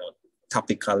 you know,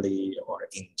 topically or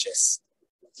ingest.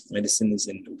 Medicine is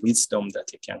in the wisdom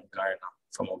that you can garner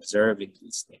from observing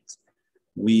these things.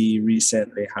 We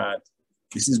recently had,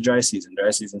 this is dry season.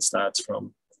 Dry season starts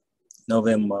from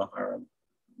November, or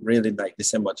really like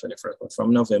December 21st, but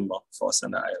from November for us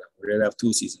on the island. We really have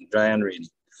two seasons, dry and rainy.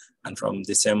 And from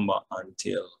December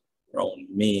until around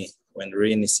May, when the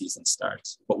rainy season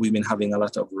starts. But we've been having a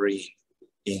lot of rain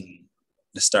in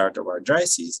the start of our dry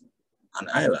season on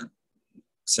the island,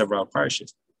 several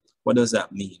parishes. What does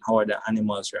that mean? How are the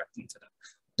animals reacting to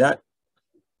that? That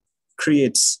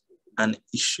creates an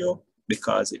issue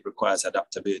because it requires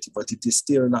adaptability, but it is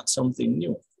still not something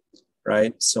new,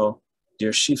 right? So there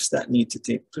are shifts that need to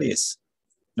take place.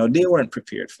 Now, they weren't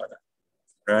prepared for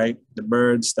that, right? The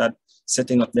birds that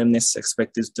setting up them nests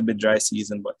expected to be dry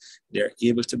season, but they're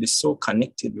able to be so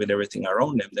connected with everything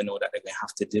around them, they know that they're going to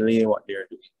have to delay what they're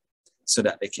doing so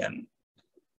that they can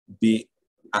be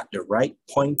at the right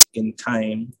point in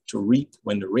time to reap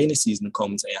when the rainy season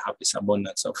comes and you have this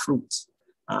abundance of fruits.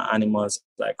 Animals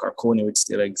like our coney, which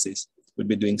still exists, would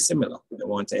be doing similar. They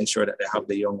want to ensure that they have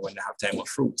the young when they have time of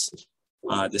fruits.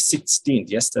 The 16th,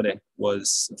 yesterday,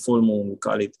 was full moon. We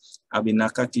call it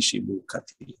Abinaka Kishibu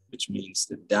Kati, which means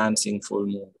the dancing full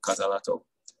moon, because a lot of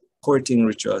courting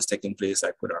rituals taking place,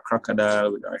 like with our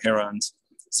crocodile, with our herons,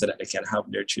 so that they can have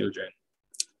their children,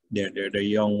 their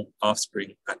young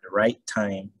offspring at the right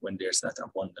time when there's that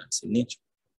abundance in nature.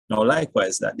 Now,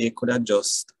 likewise, that they could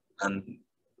adjust and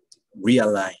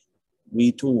realign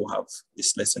we too have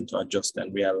this lesson to adjust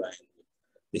and realign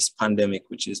this pandemic,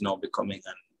 which is now becoming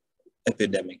an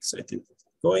epidemic. So it is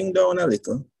going down a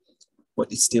little,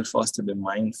 but it's still for us to be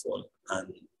mindful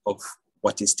and of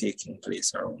what is taking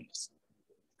place around us.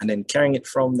 And then carrying it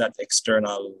from that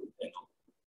external,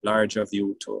 larger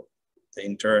view to the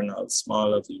internal,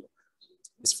 smaller view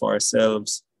is for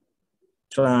ourselves.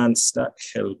 Plants that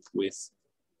help with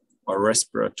our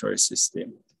respiratory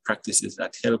system, practices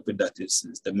that help with that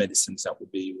is the medicines that will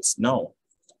be used now.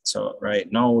 So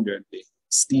right now there'd be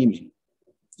steaming,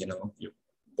 you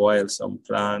boil some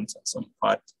plants and some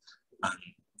pot and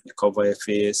you cover your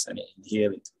face and you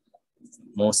inhale it.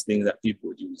 Most things that people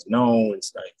would use now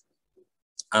is like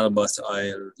albus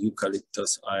oil,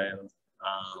 eucalyptus oil,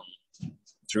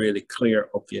 to really clear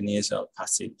up your nasal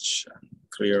passage and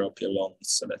clear up your lungs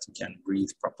so that you can breathe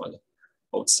properly.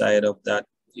 Outside of that,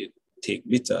 you take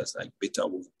bitters like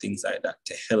bitterwood, things like that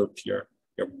to help your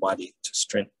body to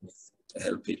strengthen it, to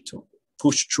help it to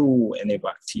push through any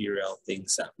bacterial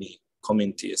things that may come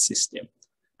into your system.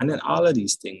 And then all of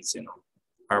these things,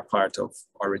 are part of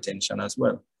our retention as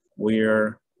well,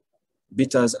 where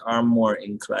bitters are more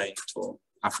inclined to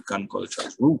African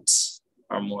culture's roots,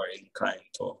 are more inclined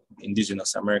to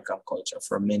indigenous American culture,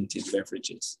 fermented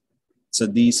beverages. So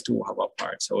these two have a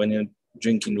part. So when you're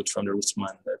drinking root from the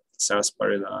rootsman, the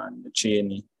sarsaparilla and the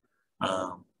cheney,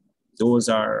 those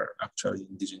are actually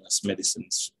indigenous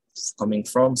medicines coming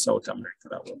from South America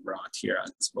that were brought here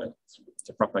as well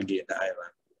to propagate the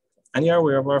island. And you're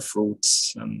aware of our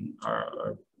fruits and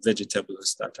our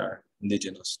vegetables that are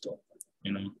indigenous too.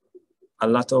 A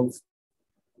lot of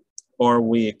our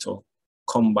way to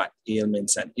combat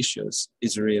ailments and issues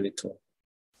is really to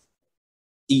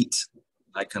eat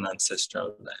like an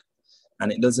ancestral diet.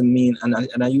 And it doesn't mean,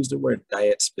 and I use the word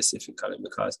diet specifically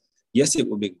because yes, it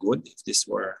would be good if this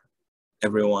were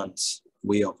everyone's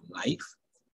way of life,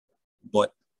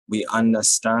 but we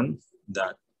understand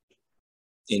that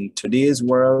in today's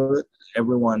world,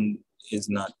 everyone is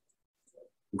not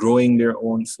growing their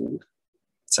own food.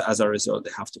 So as a result,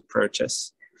 they have to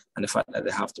purchase. And the fact that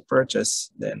they have to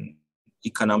purchase, then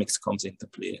economics comes into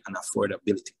play and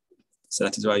affordability. So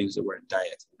that is why I use the word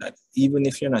diet. That even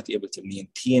if you're not able to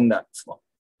maintain that for,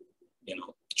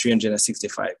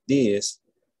 365 days,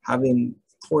 having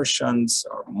portions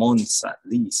or months at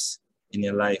least in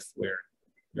your life where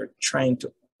you're trying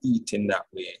to eat in that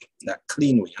way, that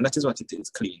clean way. And that is what it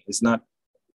is, clean. It's not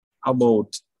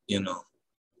about,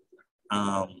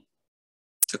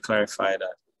 to clarify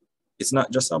that, it's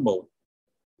not just about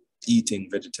eating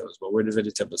vegetables, but where the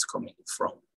vegetables coming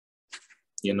from,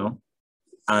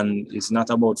 And it's not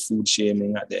about food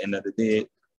shaming at the end of the day,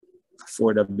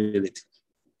 affordability.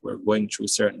 We're going through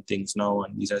certain things now,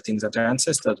 and these are things that our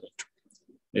ancestors went through.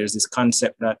 There's this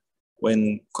concept that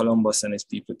when Columbus and his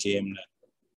people came,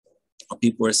 that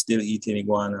people were still eating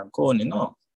iguana and coney.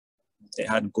 No, they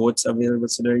had goats available,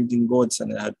 so they're eating goats,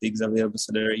 and they had pigs available,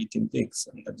 so they're eating pigs.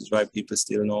 And that is why people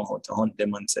still know how to hunt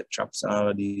them and set traps and all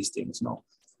of these things now.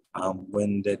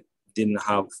 When they didn't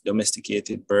have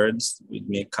domesticated birds, we'd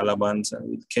make calabans and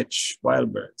we'd catch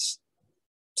wild birds.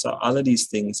 So all of these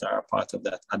things are a part of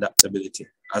that adaptability,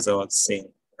 as I was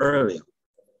saying earlier,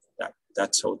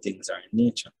 that's how things are in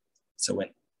nature. So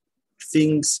when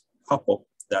things pop up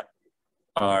that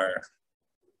are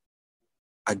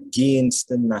against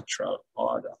the natural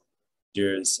order,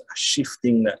 there's a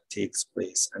shifting that takes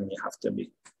place, and you have to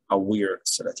be aware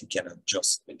so that you can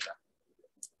adjust with that.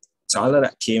 So all of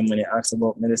that came when you asked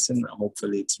about medicine, and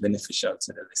hopefully it's beneficial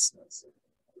to the listeners.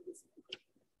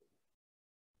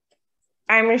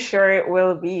 I'm sure it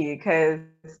will be, because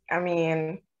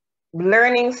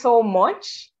learning so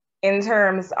much in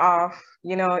terms of,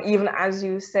 even as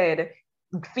you said,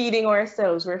 feeding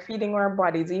ourselves, we're feeding our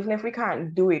bodies. Even if we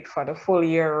can't do it for the full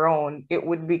year round, it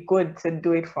would be good to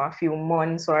do it for a few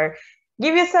months, or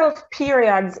give yourself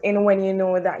periods in when you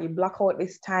know that you block out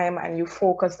this time and you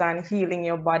focus on healing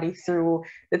your body through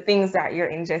the things that you're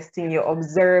ingesting, you're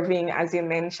observing, as you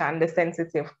mentioned, the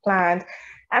sensitive plant.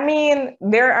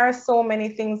 There are so many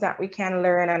things that we can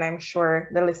learn, and I'm sure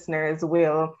the listeners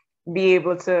will be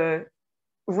able to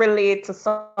relate to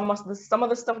some of the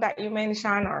stuff that you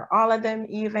mentioned, or all of them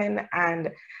even.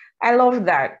 And I love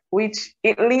that, which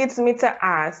it leads me to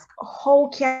ask, how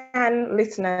can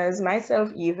listeners,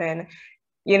 myself even,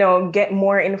 get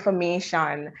more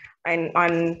information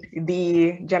on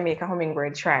the Jamaica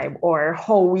Hummingbird Tribe, or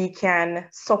how we can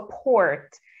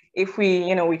support, if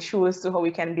we choose to, how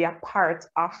we can be a part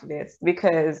of this?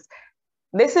 Because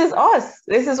this is us.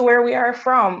 This is where we are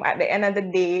from. At the end of the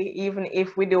day, even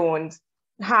if we don't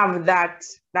have that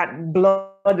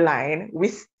bloodline, we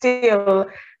still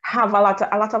have a lot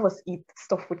of us eat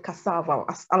stuff with cassava.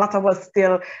 A lot of us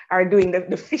still are doing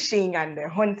the fishing and the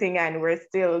hunting, and we're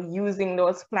still using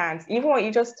those plants. Even what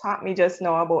you just taught me just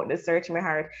now about the search my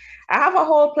heart, I have a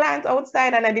whole plant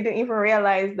outside and I didn't even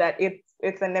realize that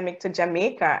it's endemic to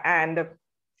Jamaica, and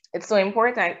it's so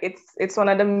important. It's one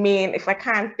of the main, if I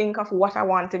can't think of what I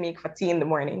want to make for tea in the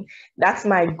morning, that's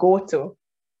my go-to.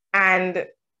 And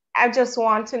I just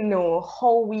want to know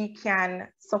how we can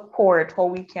support, how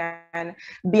we can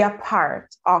be a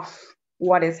part of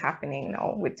what is happening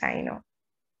now with Taino.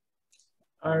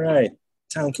 All right.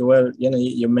 Thank you. Well,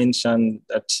 you mentioned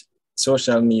that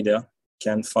social media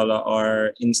can follow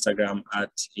our Instagram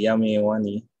at Yamaye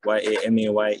Guani,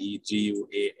 YAMAYEGUANI,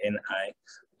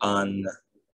 on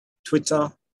Twitter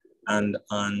and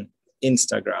on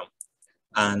Instagram.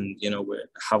 And, we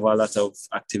have a lot of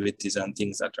activities and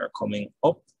things that are coming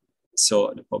up.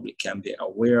 So the public can be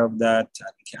aware of that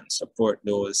and can support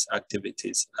those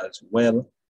activities as well.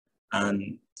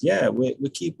 And yeah, we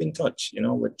keep in touch.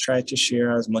 We try to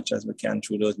share as much as we can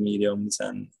through those mediums.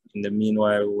 And in the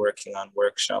meanwhile, we're working on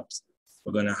workshops.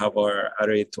 We're going to have our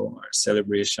Areyto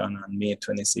Celebration on May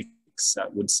 26th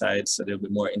at Woodside. So there'll be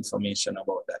more information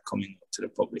about that coming up to the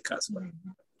public as well. Mm-hmm.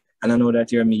 And I know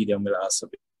that your medium will also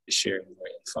be sharing more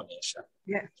information.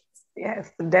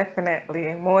 Yes,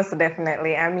 definitely. Most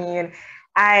definitely. I mean,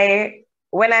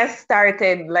 when I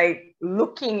started like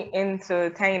looking into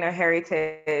Taino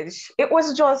heritage, it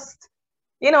was just,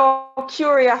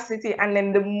 curiosity. And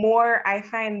then the more I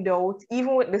find out,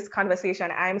 even with this conversation,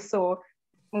 I'm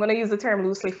going to use the term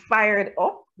loosely, fired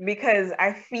up, because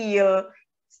I feel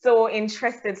so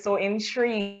interested, so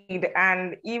intrigued,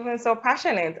 and even so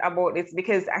passionate about this,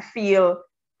 because I feel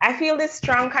this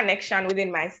strong connection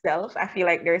within myself. I feel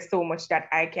like there's so much that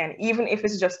I can, even if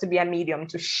it's just to be a medium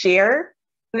to share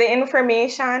the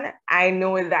information, I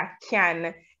know that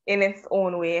can in its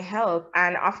own way help.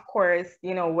 And of course,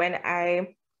 when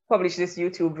I publish this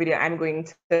YouTube video, I'm going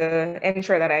to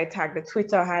ensure that I tag the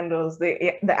Twitter handles,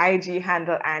 the IG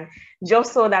handle, and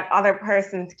just so that other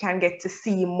persons can get to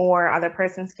see more, other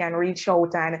persons can reach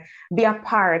out and be a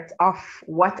part of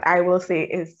what I will say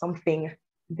is something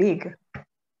big.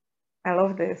 I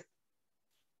love this.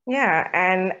 Yeah,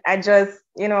 and I just,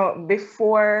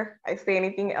 before I say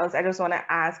anything else, I just want to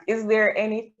ask, is there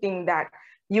anything that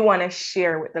you want to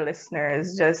share with the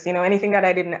listeners? Just, anything that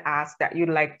I didn't ask that you'd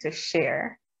like to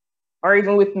share, or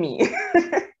even with me?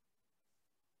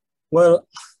 Well,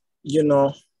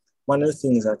 one of the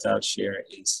things that I'll share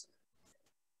is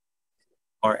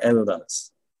our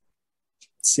elders.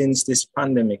 Since this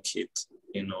pandemic hit,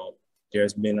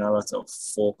 there's been a lot of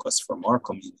focus from our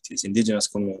communities, indigenous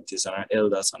communities, and our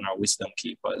elders and our wisdom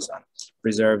keepers, and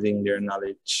preserving their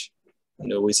knowledge and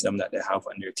the wisdom that they have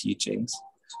and their teachings.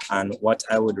 And what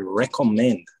I would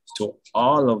recommend to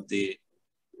all of the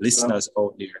listeners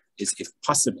out there is, if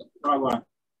possible,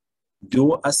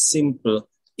 do a simple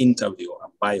interview, a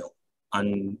bio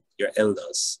on your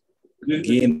elders.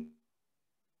 Gain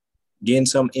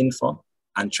some info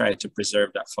and try to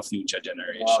preserve that for future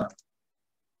generations.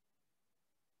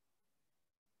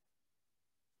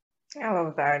 I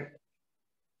love that.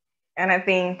 And I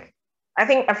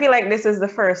feel like this is the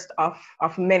first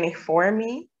of many for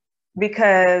me,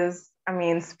 because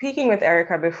speaking with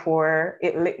Erica before,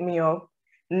 it lit me up.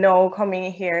 Now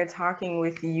coming here, talking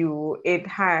with you, it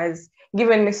has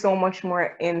given me so much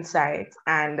more insight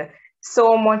and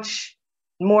so much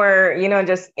more,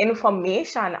 just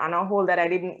information on a whole that I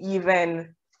didn't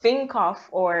even think of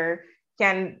or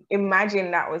can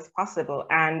imagine that was possible.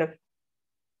 And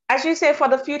as you say, for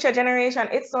the future generation,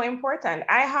 it's so important.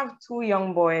 I have 2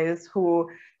 young boys who,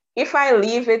 if I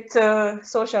leave it to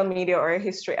social media or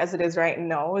history as it is right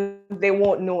now, they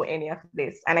won't know any of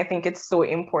this. And I think it's so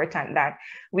important that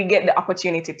we get the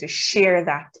opportunity to share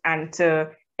that and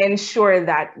to ensure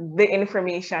that the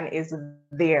information is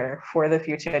there for the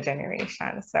future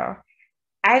generation. So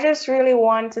I just really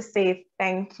want to say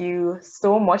thank you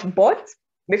so much. But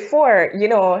before,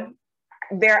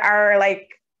 there are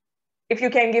if you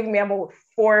can give me about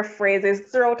 4 phrases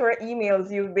throughout our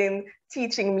emails, you've been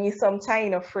teaching me some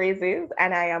Taino phrases,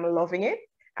 and I am loving it.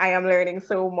 I am learning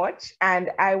so much,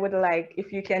 and I would like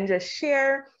if you can just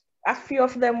share a few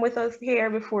of them with us here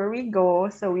before we go,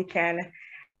 so we can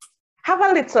have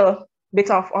a little bit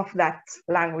of that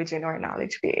language in our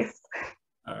knowledge base.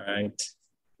 All right.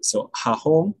 So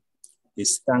Hahom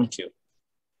is thank you.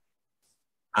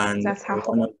 And that's Hahom.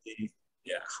 One of the,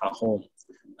 Hahom.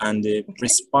 And the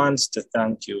response to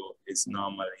thank you is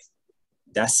normally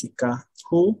Dasika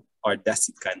who or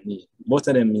Dasika ni. Both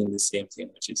of them mean the same thing,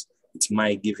 which is it's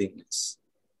my givingness.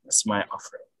 That's my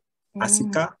offering.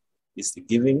 Asika is the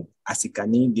giving,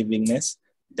 asikani, givingness,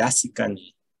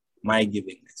 dasikani, my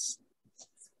givingness.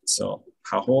 So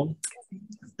Hahom,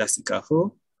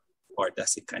 dasikahu, or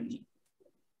dasikani.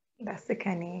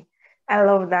 Dasikani. I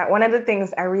love that. One of the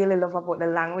things I really love about the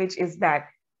language is that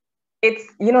it's,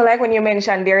 like when you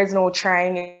mentioned, there is no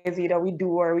trying, it's either we do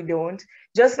or we don't.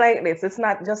 Just like this, it's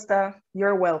not just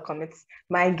you're welcome, it's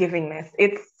my givingness.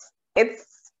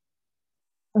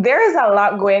 There is a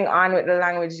lot going on with the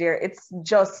language there. It's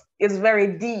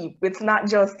very deep. It's not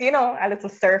just, a little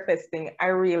surface thing. I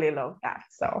really love that.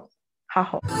 So,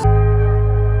 Hahom.